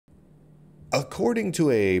According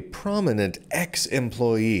to a prominent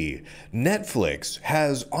ex-employee, Netflix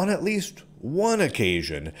has, on at least one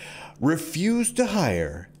occasion, refused to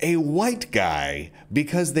hire a white guy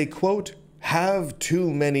because they, quote, have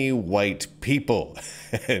too many white people,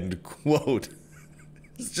 end quote.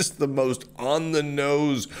 It's just the most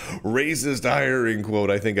on-the-nose racist hiring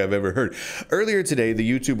quote I think I've ever heard. Earlier today, the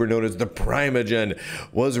YouTuber known as ThePrimeagen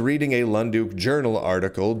was reading a Lunduke Journal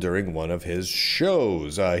article during one of his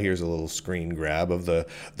shows. Here's a little screen grab of the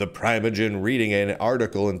ThePrimeagen reading an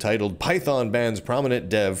article entitled "Python Bans Prominent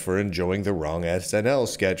Dev for Enjoying the Wrong SNL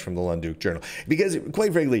Sketch" from the Lunduke Journal. Because,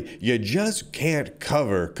 quite frankly, you just can't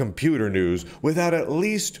cover computer news without at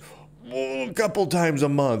least a couple times a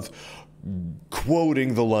month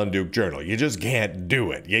quoting the Lunduke Journal. You just can't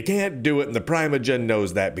do it. You can't do it, and the ThePrimeagen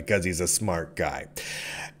knows that because he's a smart guy.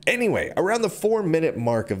 Anyway, around the 4-minute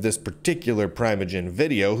mark of this particular ThePrimeagen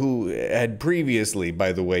video, who had previously,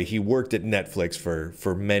 by the way, he worked at Netflix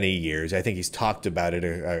for many years. I think he's talked about it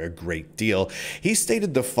a great deal. He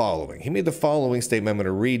stated the following. He made the following statement. I'm going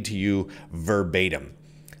to read to you verbatim.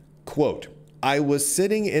 Quote, "I was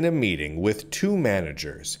sitting in a meeting with 2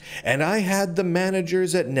 managers, and I had the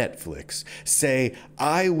managers at Netflix say,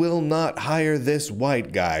 I will not hire this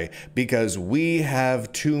white guy because we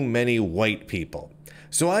have too many white people.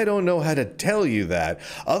 So I don't know how to tell you that,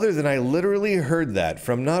 other than I literally heard that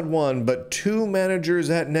from not one, but 2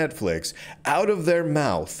 managers at Netflix out of their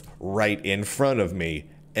mouth right in front of me,"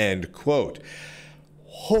 end quote.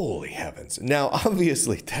 Holy heavens. Now,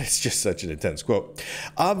 obviously, that is just such an intense quote.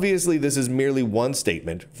 Obviously, this is merely one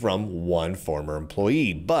statement from one former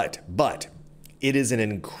employee, but it is an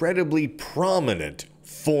incredibly prominent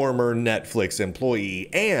former Netflix employee,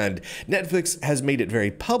 and Netflix has made it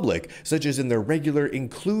very public, such as in their regular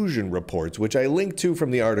inclusion reports, which I linked to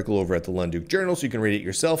from the article over at the Lunduke Journal, so you can read it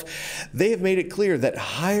yourself. They have made it clear that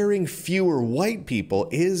hiring fewer white people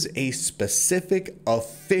is a specific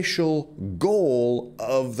official goal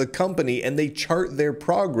of the company, and they chart their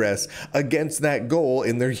progress against that goal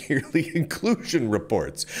in their yearly inclusion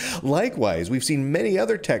reports. Likewise, we've seen many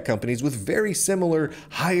other tech companies with very similar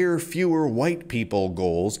hire fewer white people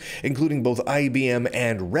goals, including both IBM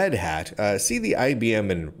and Red Hat. See the IBM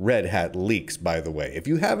and Red Hat leaks, by the way. If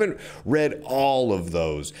you haven't read all of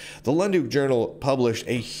those, the Lunduke Journal published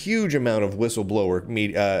a huge amount of whistleblower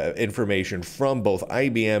information from both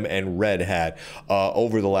IBM and Red Hat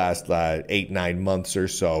over the last 8-9 months or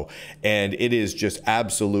so, and it is just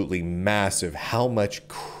absolutely massive how much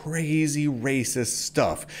crazy racist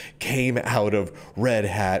stuff came out of Red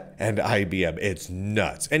Hat and IBM. It's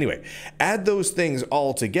nuts. Anyway, add those things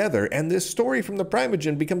all together, and this story from the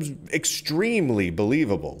ThePrimeagen becomes extremely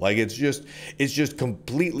believable. Like, it's just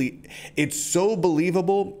completely, it's so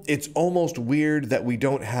believable, it's almost weird that we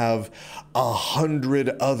don't have 100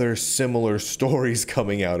 other similar stories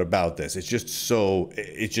coming out about this. It's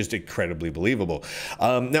just incredibly believable.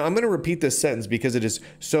 Now, I'm going to repeat this sentence because it is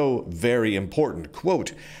so very important.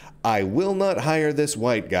 Quote, "I will not hire this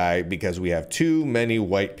white guy because we have too many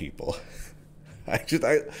white people."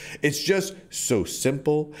 It's just so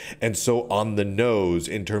simple and so on the nose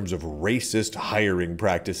in terms of racist hiring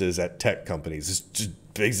practices at tech companies. It's just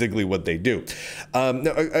basically what they do.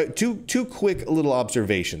 Now, two quick little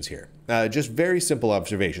observations here. Just very simple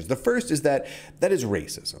observations. The first is that is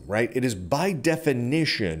racism, right? It is by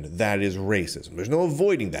definition that is racism. There's no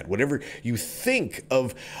avoiding that. Whatever you think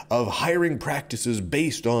of hiring practices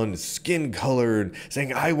based on skin color and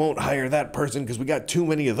saying, I won't hire that person because we got too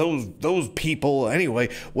many of those people anyway,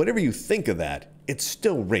 whatever you think of that, it's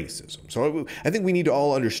still racism. So I think we need to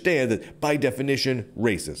all understand that by definition,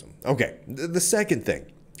 racism. Okay, the second thing.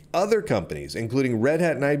 Other companies, including Red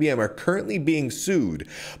Hat and IBM, are currently being sued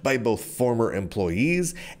by both former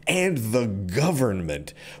employees and the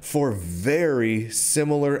government for very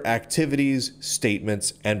similar activities,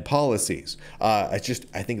 statements, and policies. I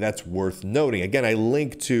think that's worth noting. Again, I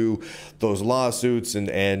link to those lawsuits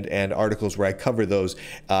and articles where I cover those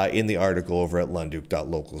in the article over at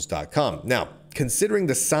lunduke.locals.com. Now, considering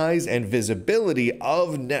the size and visibility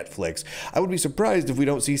of Netflix, I would be surprised if we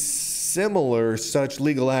don't see similar such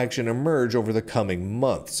legal action emerge over the coming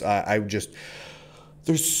months.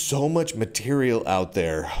 There's so much material out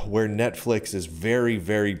there where Netflix is very,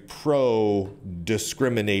 very pro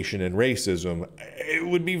discrimination and racism. It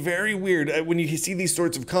would be very weird when you see these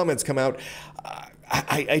sorts of comments come out.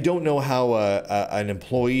 I don't know how an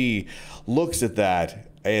employee looks at that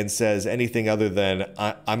and says anything other than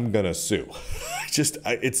I'm gonna sue.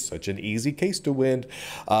 It's such an easy case to win.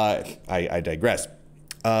 I digress.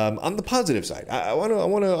 On the positive side, I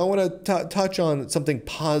want to touch on something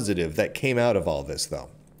positive that came out of all this, though.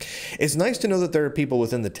 It's nice to know that there are people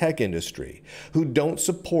within the tech industry who don't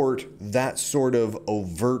support that sort of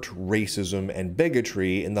overt racism and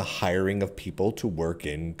bigotry in the hiring of people to work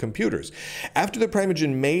in computers. After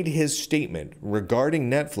ThePrimeagen made his statement regarding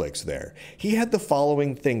Netflix there, he had the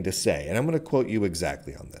following thing to say, and I'm going to quote you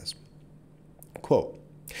exactly on this. Quote,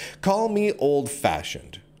 "Call me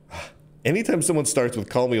old-fashioned." Anytime someone starts with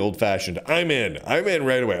 "call me old-fashioned," I'm in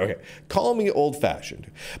right away. Okay, call me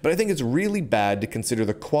old-fashioned. But I think it's really bad to consider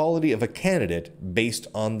the quality of a candidate based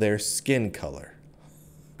on their skin color.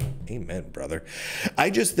 Amen, brother.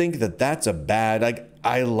 I just think that that's a bad,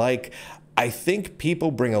 I think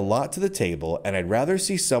people bring a lot to the table, and I'd rather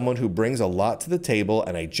see someone who brings a lot to the table,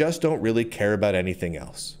 and I just don't really care about anything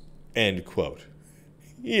else. End quote.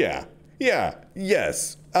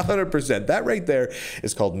 Yes, 100%. That right there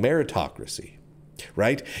is called meritocracy,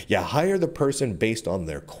 right? You hire the person based on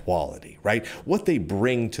their quality, right? What they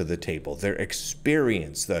bring to the table, their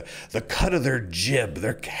experience, the cut of their jib,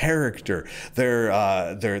 their character,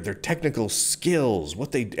 their technical skills,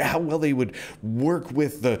 how well they would work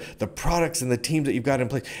with the products and the teams that you've got in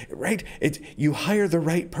place, right? You hire the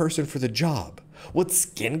right person for the job. What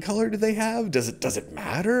skin color do they have? Does it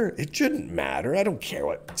matter? It shouldn't matter. I don't care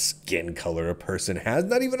what skin color a person has,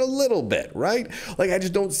 not even a little bit, right? Like, I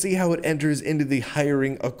just don't see how it enters into the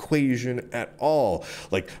hiring equation at all.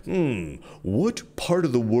 Like, what part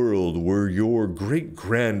of the world were your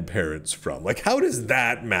great-grandparents from? Like, how does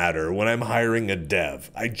that matter when I'm hiring a dev?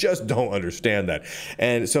 I just don't understand that.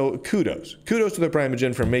 And so kudos to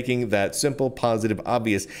ThePrimeagen for making that simple, positive,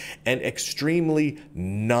 obvious, and extremely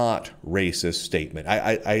not racist statement.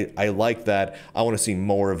 I like that. I want to see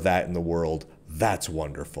more of that in the world. That's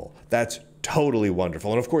wonderful. That's totally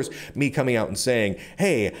wonderful. And of course, me coming out and saying,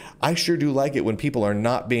 hey, I sure do like it when people are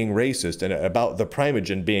not being racist, and about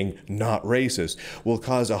ThePrimeagen being not racist will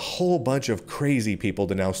cause a whole bunch of crazy people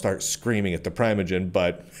to now start screaming at ThePrimeagen,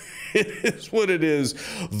 but it is what it is.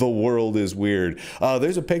 The world is weird.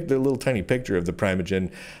 There's a little tiny picture of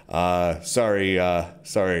ThePrimeagen.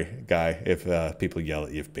 Sorry, guy, if people yell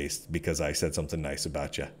at you because I said something nice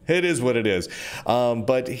about you. It is what it is.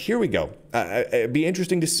 But here we go. It'd be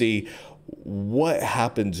interesting to see what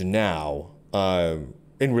happens now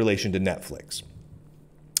in relation to Netflix.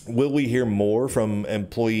 Will we hear more from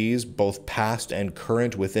employees, both past and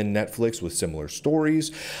current, within Netflix with similar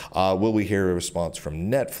stories? Will we hear a response from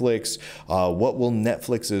Netflix? What will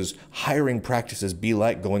Netflix's hiring practices be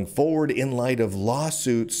like going forward in light of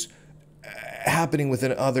lawsuits happening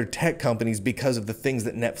within other tech companies because of the things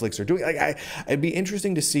that Netflix are doing? It'd be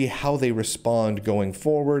interesting to see how they respond going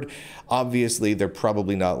forward. Obviously, they're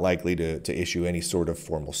probably not likely to issue any sort of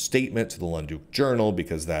formal statement to the Lunduke Journal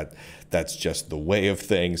because that's just the way of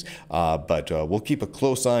things. But we'll keep a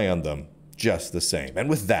close eye on them just the same. And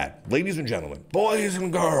with that, ladies and gentlemen, boys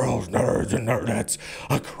and girls, nerds and nerdettes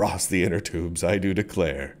across the inner tubes, I do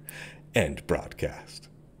declare, end broadcast.